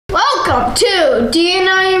Welcome to Do You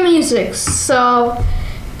Know Your Music? So,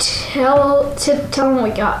 tell them what we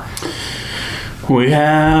got. We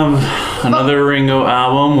have another Ringo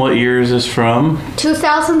album. What year is this from?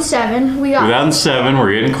 2007. We got 2007.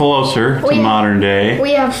 We're getting closer to modern day.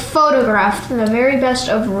 We have Photographed, the very best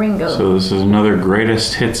of Ringo. So this is another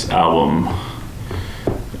greatest hits album.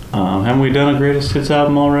 Haven't we done a greatest hits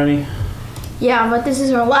album already? Yeah, but this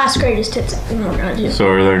is our last greatest hits album we're gonna do. So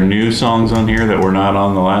are there new songs on here that were not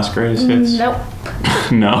on the last greatest hits? Nope.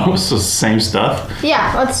 No? So it's the same stuff?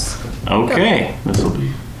 Yeah, let's Okay. This will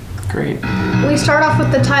be great. We start off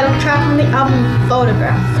with the title track on the album,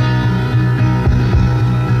 Photograph.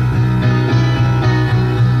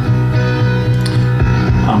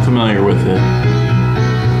 I'm familiar with it.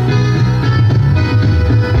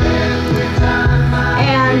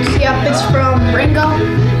 And yep, it's from Ringo.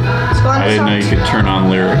 I didn't know you could turn on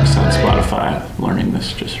lyrics on Spotify. I'm learning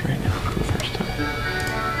this just right now for the first time.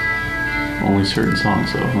 Only certain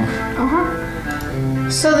songs though, huh? Uh-huh.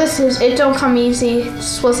 So this is It Don't Come Easy.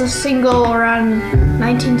 This was a single around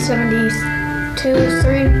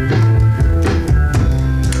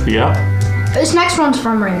 1972, 3. Yep. This next one's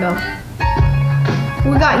from Ringo.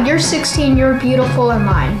 We got You're 16, You're Beautiful and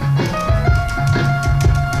Mine.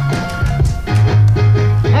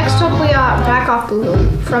 Next up we got Back Off Blue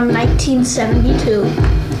from 1972.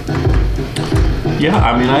 Yeah,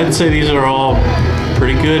 I mean, I'd say these are all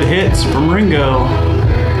pretty good hits from Ringo.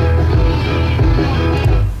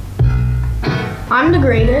 I'm the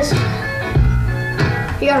Greatest.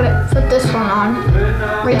 You gotta put this one on.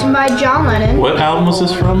 Written by John Lennon. What album was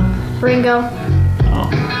this from? Ringo. Oh.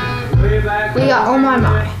 We got Oh My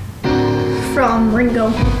My from Ringo.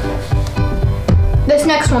 This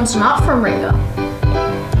next one's not from Ringo.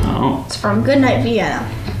 Oh. It's from Goodnight Vienna.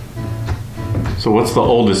 So what's the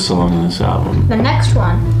oldest song in this album? The next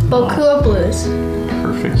one, Bokua Blues.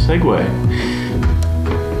 Perfect segue.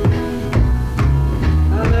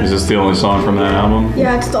 Is this the only song from that album?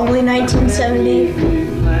 Yeah, it's the only 1970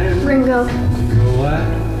 Ringo.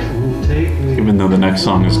 Even though the next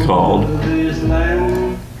song is called.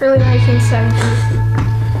 Early 1970s.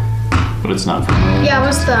 But it's not from Ringo. Yeah, it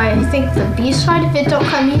was I think the B-side of It Don't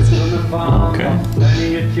Come Easy. Okay.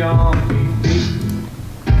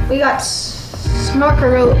 We got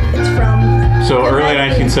Snorkeroo. It's from. So early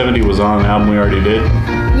 1970 was on an album we already did?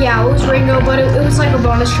 Yeah, it was Ringo, but it was like a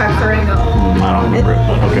bonus track for Ringo. I don't remember it,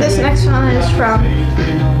 but okay. This next one is from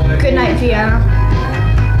Goodnight Vienna.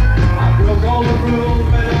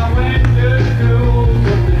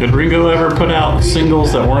 Did Ringo ever put out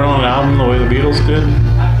singles that weren't on an album the way the Beatles did?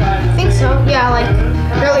 I think so. Yeah, like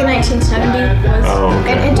early 1970 was. Oh,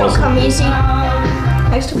 okay. And It Don't Come Easy.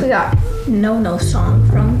 Next up we got No No Song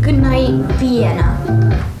from Goodnight Vienna.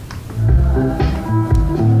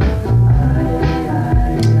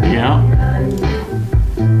 Yeah.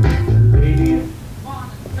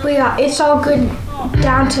 We got It's All Good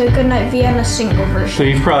down to Goodnight Vienna single So version.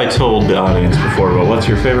 you've probably told the audience before, but what's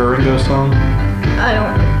your favorite Ringo song? I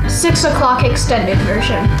don't know. 6 o'clock extended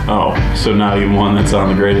version. Oh, so not even one that's on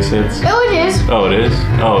the greatest hits? Oh, it is. Oh, it is?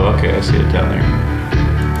 Oh, okay, I see it down there.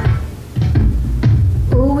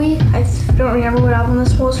 Ooh-wee. I don't remember what album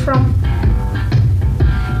this was from.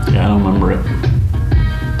 Yeah, I don't remember it.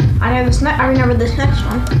 I remember this next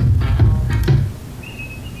one.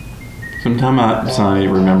 Sometimes I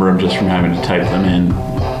remember them just from having to type them in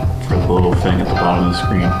for the little thing at the bottom of the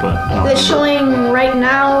screen, but I don't It's remember. showing right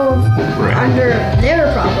now under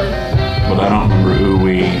there probably. But I don't remember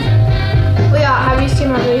ooh-wee. We got Have You Seen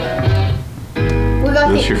My Baby? We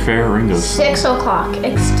got Is this the your favorite Ringo song? 6 o'clock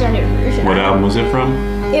extended version. What album was it from?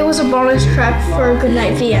 It was a bonus track for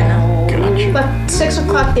Goodnight Vienna. Gotcha. But 6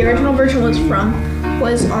 o'clock, the original version was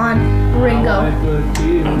on Ringo.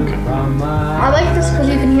 Okay. I like this because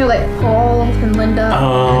you can hear like Paul and Linda.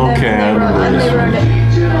 Oh, and okay, I then remember they this wrote one. it.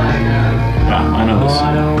 Yeah, I know this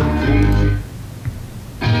song.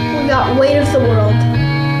 We got Weight of the World.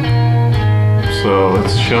 So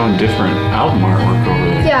it's showing different album artwork over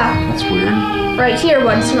there. Yeah. That's weird. Right here,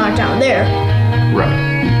 but it's not down there. Right.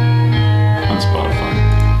 On Spotify.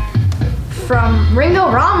 From Ringo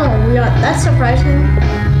Rommel, we got, that's surprising.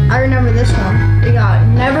 I remember this one. We got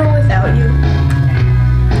Never Without You.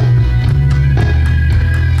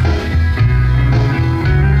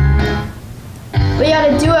 We got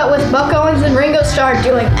a duet with Buck Owens and Ringo Starr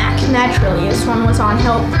doing Act Naturally. This one was on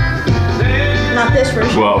Help. Not this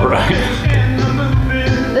version. Well, right.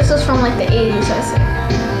 This is from like the 80s, I think.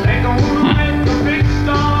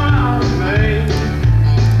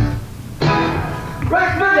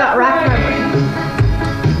 We got Rack My Brain.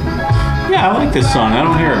 Yeah, I like this song. I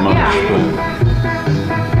don't hear it much, Yeah.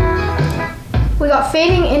 but We got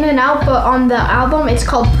Fading In and Out, but on the album it's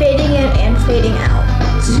called Fading In and Fading Out.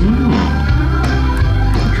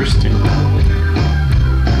 Interesting.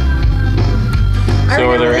 So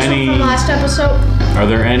are there any from last episode? Are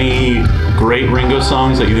there any great Ringo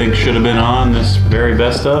songs that you think should have been on this very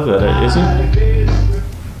best of that it isn't?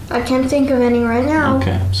 I can't think of any right now.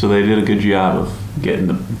 Okay, so they did a good job of getting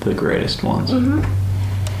the greatest ones.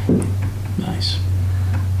 Nice.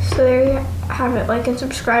 So there you have it. Like and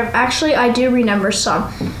subscribe. Actually, I do remember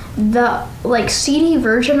some. The CD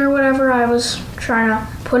version or whatever I was trying to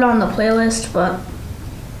put on the playlist, but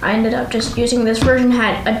I ended up just using this version.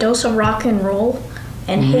 Had A Dose of Rock and Roll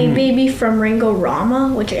and Hey Baby from Ringo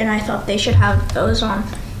Rama, and I thought they should have those on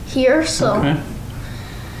here. So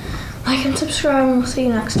like and subscribe, and we'll see you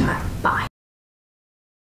next time.